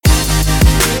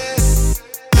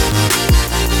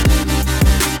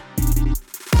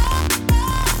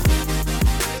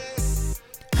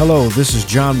Hello, this is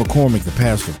John McCormick, the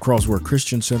pastor of Crossword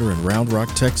Christian Center in Round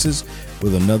Rock, Texas,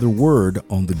 with another word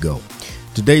on the go.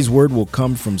 Today's word will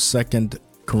come from 2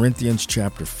 Corinthians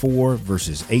chapter 4,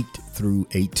 verses 8 through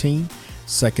 18.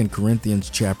 2 Corinthians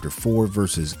chapter 4,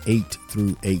 verses 8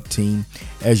 through 18.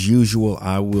 As usual,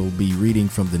 I will be reading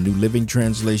from the New Living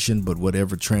Translation, but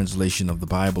whatever translation of the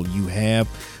Bible you have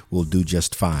will do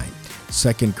just fine.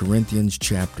 2 Corinthians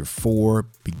chapter 4,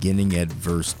 beginning at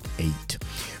verse 8.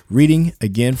 Reading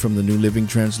again from the New Living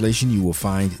Translation, you will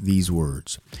find these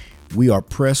words. We are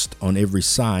pressed on every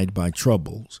side by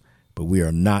troubles, but we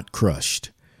are not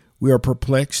crushed. We are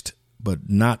perplexed, but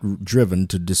not driven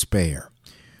to despair.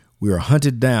 We are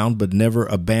hunted down, but never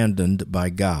abandoned by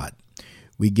God.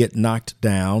 We get knocked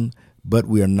down, but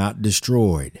we are not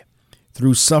destroyed.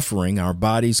 Through suffering, our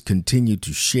bodies continue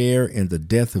to share in the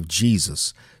death of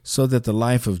Jesus, so that the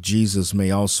life of Jesus may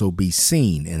also be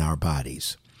seen in our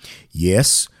bodies.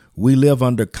 Yes, we live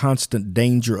under constant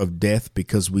danger of death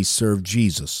because we serve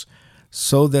Jesus,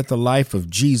 so that the life of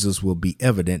Jesus will be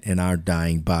evident in our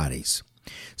dying bodies.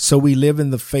 So we live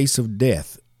in the face of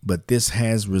death, but this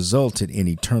has resulted in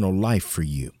eternal life for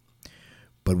you.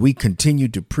 But we continue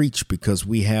to preach because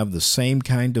we have the same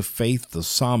kind of faith the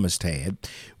psalmist had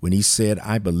when he said,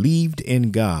 I believed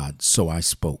in God, so I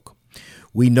spoke.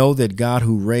 We know that God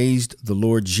who raised the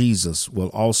Lord Jesus will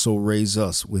also raise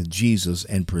us with Jesus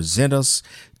and present us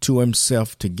to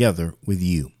himself together with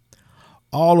you.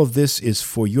 All of this is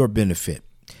for your benefit.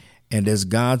 And as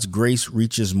God's grace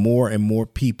reaches more and more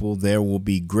people, there will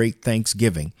be great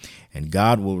thanksgiving, and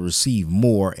God will receive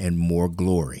more and more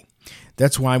glory.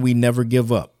 That's why we never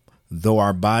give up. Though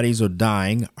our bodies are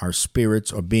dying, our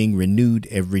spirits are being renewed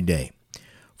every day.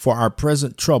 For our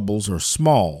present troubles are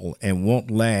small and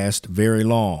won't last very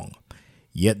long,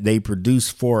 yet they produce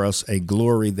for us a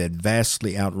glory that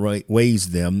vastly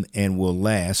outweighs them and will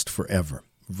last forever.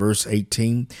 Verse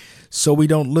 18, so we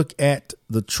don't look at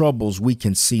the troubles we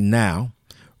can see now.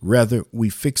 Rather,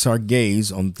 we fix our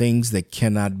gaze on things that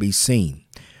cannot be seen.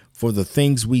 For the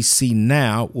things we see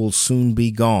now will soon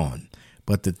be gone,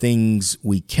 but the things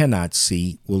we cannot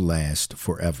see will last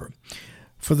forever.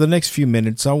 For the next few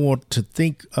minutes, I want to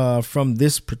think from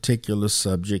this particular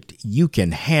subject, you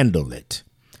can handle it.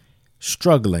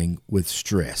 Struggling with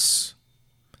stress.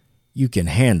 You can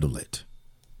handle it.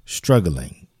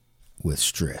 Struggling with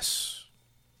stress.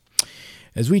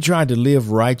 As we try to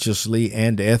live righteously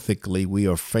and ethically, we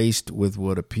are faced with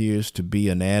what appears to be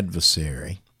an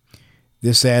adversary.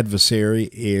 This adversary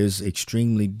is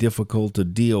extremely difficult to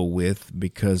deal with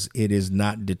because it is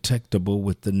not detectable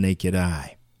with the naked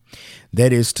eye.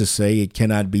 That is to say, it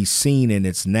cannot be seen in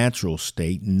its natural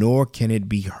state, nor can it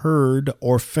be heard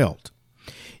or felt.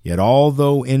 Yet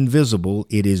although invisible,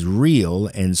 it is real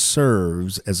and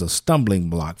serves as a stumbling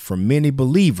block for many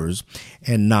believers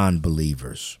and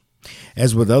non-believers.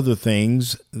 As with other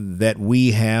things that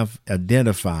we have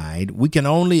identified, we can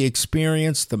only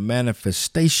experience the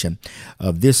manifestation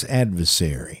of this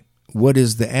adversary. What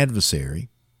is the adversary?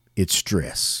 It's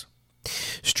stress.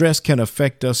 Stress can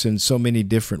affect us in so many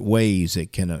different ways.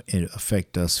 It can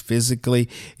affect us physically.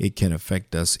 It can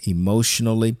affect us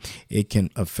emotionally. It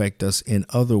can affect us in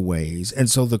other ways. And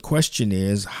so the question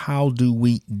is, how do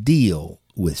we deal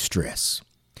with stress?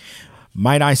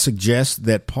 Might I suggest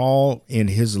that Paul, in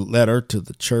his letter to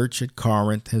the church at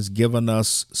Corinth, has given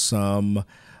us some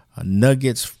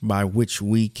nuggets by which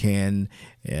we can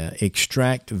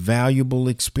extract valuable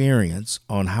experience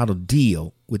on how to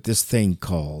deal with this thing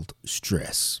called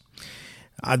stress.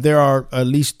 There are at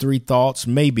least 3 thoughts,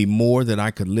 maybe more, that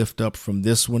I could lift up from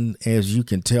this one. As you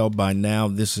can tell by now,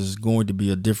 this is going to be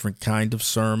a different kind of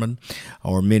sermon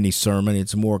or mini sermon.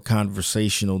 It's more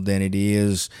conversational than it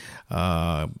is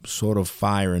sort of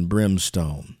fire and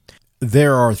brimstone.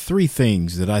 There are 3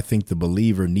 things that I think the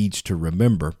believer needs to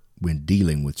remember when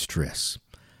dealing with stress.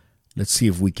 Let's see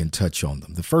if we can touch on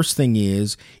them. The first thing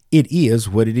is, it is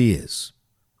what it is.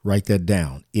 Write that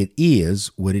down. It is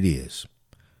what it is.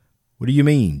 What do you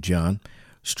mean, John?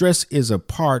 Stress is a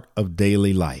part of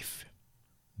daily life.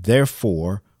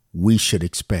 Therefore, we should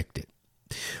expect it.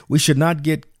 We should not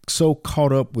get so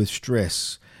caught up with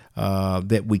stress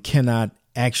that we cannot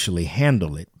actually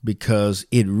handle it, because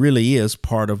it really is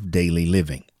part of daily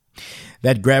living.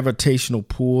 That gravitational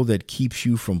pull that keeps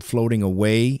you from floating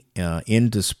away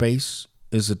into space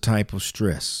is a type of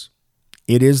stress.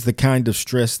 It is the kind of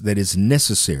stress that is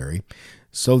necessary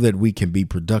so that we can be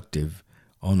productive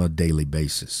on a daily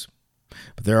basis.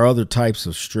 But there are other types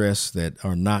of stress that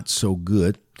are not so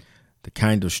good. The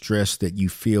kind of stress that you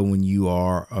feel when you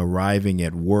are arriving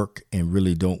at work and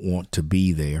really don't want to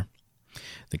be there.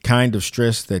 the kind of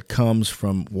stress that comes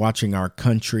from watching our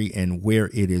country and where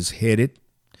it is headed,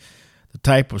 the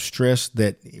type of stress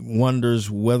that wonders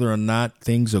whether or not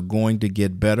things are going to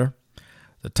get better,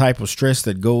 the type of stress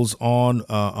that goes on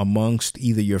amongst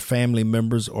either your family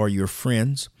members or your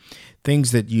friends,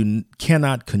 things that you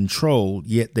cannot control,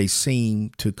 yet they seem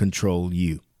to control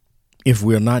you. If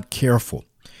we're not careful,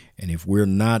 and if we're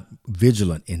not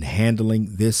vigilant in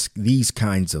handling these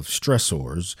kinds of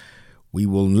stressors, we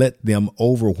will let them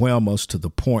overwhelm us to the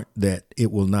point that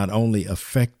it will not only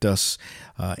affect us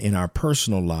in our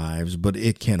personal lives, but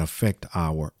it can affect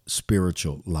our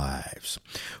spiritual lives.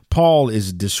 Paul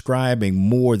is describing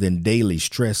more than daily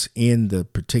stress in the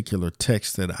particular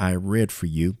text that I read for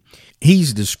you.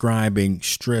 He's describing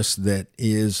stress that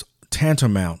is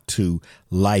tantamount to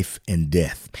life and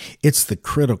death. It's the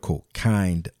critical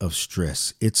kind of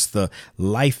stress. It's the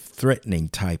life-threatening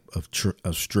type of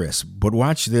stress. But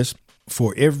watch this.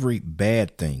 For every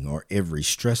bad thing or every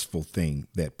stressful thing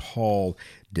that Paul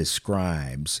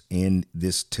describes in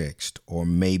this text, or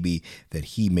maybe that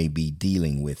he may be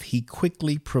dealing with, he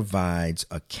quickly provides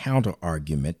a counter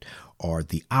argument or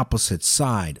the opposite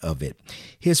side of it.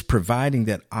 His providing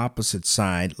that opposite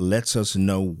side lets us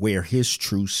know where his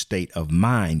true state of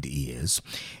mind is.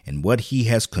 And what he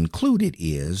has concluded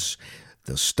is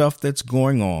the stuff that's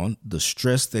going on, the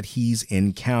stress that he's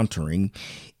encountering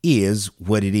is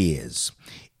what it is.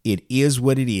 It is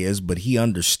what it is, but he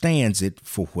understands it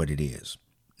for what it is.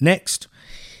 Next,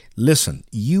 listen,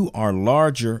 you are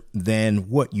larger than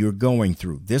what you're going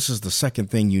through. This is the second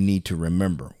thing you need to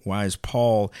remember. Why is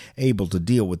Paul able to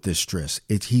deal with this stress?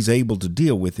 He's able to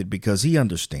deal with it because he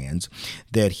understands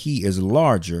that he is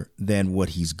larger than what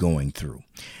he's going through.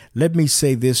 Let me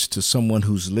say this to someone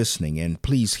who's listening, and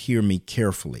please hear me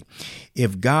carefully.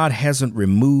 If God hasn't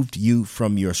removed you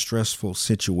from your stressful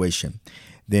situation,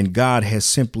 then God has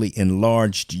simply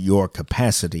enlarged your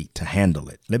capacity to handle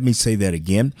it. Let me say that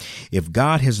again. If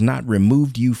God has not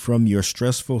removed you from your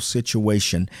stressful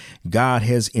situation, God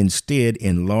has instead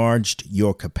enlarged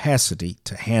your capacity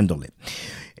to handle it.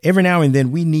 Every now and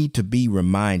then we need to be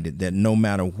reminded that no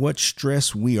matter what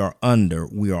stress we are under,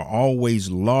 we are always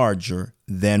larger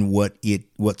than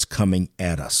what's coming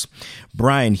at us.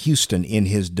 Brian Houston, in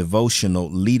his devotional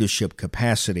Leadership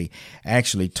Capacity,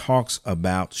 actually talks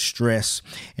about stress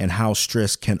and how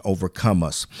stress can overcome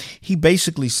us. He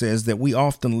basically says that we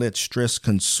often let stress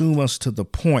consume us to the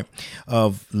point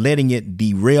of letting it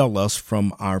derail us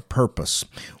from our purpose.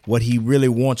 What he really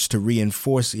wants to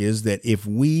reinforce is that if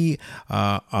we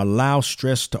allow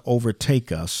stress to overtake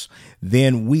us,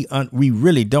 then we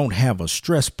really don't have a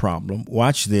stress problem.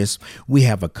 Watch this. We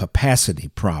have a capacity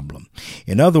problem.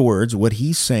 In other words, what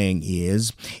he's saying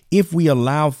is if we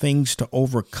allow things to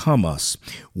overcome us,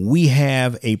 we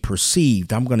have a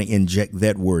perceived, I'm going to inject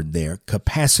that word there,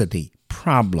 capacity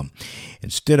problem.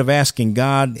 Instead of asking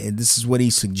God, and this is what he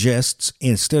suggests,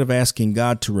 instead of asking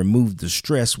God to remove the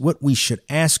stress, what we should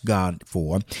ask God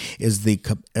for is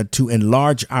to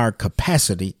enlarge our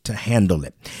capacity to handle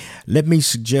it. Let me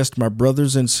suggest, my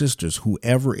brothers and sisters,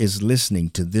 whoever is listening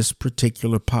to this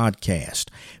particular podcast,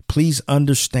 please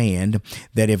understand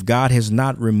that if God has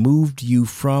not removed you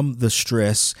from the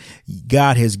stress,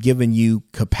 God has given you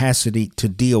capacity to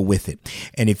deal with it.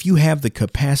 And if you have the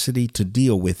capacity to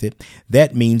deal with it,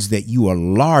 that means that you are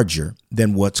larger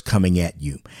than what's coming at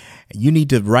you. You need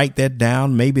to write that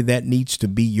down. Maybe that needs to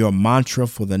be your mantra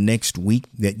for the next week,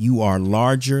 that you are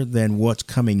larger than what's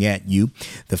coming at you.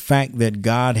 The fact that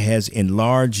God has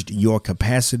enlarged your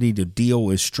capacity to deal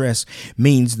with stress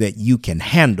means that you can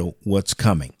handle what's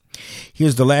coming.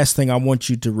 Here's the last thing I want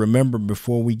you to remember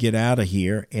before we get out of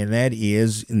here, and that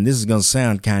is, and this is going to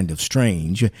sound kind of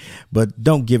strange, but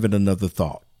don't give it another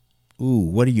thought. Ooh,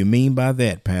 what do you mean by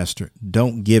that, Pastor?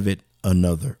 Don't give it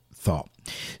another thought.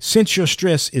 Since your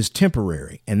stress is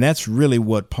temporary, and that's really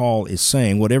what Paul is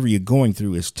saying, whatever you're going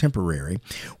through is temporary,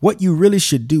 what you really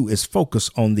should do is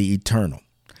focus on the eternal.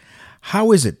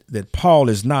 How is it that Paul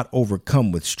is not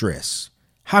overcome with stress?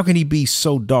 How can he be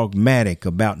so dogmatic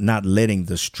about not letting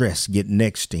the stress get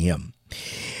next to him?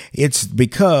 It's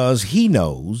because he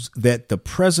knows that the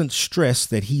present stress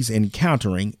that he's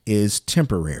encountering is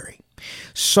temporary.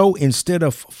 So instead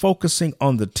of focusing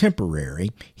on the temporary,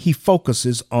 he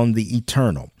focuses on the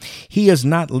eternal. He is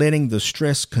not letting the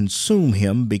stress consume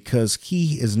him because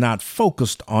he is not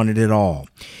focused on it at all.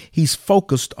 He's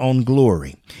focused on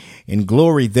glory. In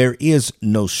glory, there is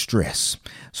no stress.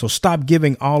 So stop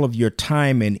giving all of your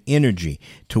time and energy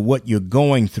to what you're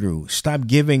going through. Stop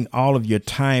giving all of your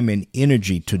time and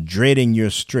energy to dreading your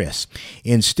stress.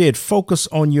 Instead, focus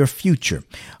on your future,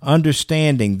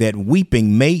 understanding that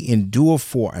weeping may endure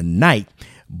for a night,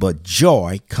 but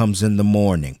joy comes in the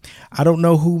morning. I don't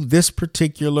know who this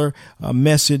particular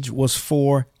message was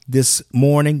for this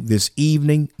morning, this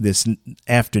evening, this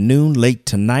afternoon, late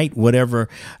tonight, whatever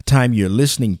time you're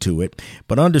listening to it.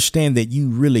 But understand that you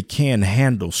really can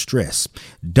handle stress.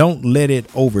 Don't let it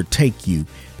overtake you,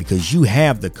 because you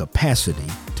have the capacity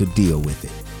to deal with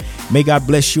it. May God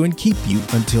bless you and keep you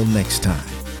until next time.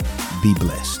 Be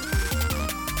blessed.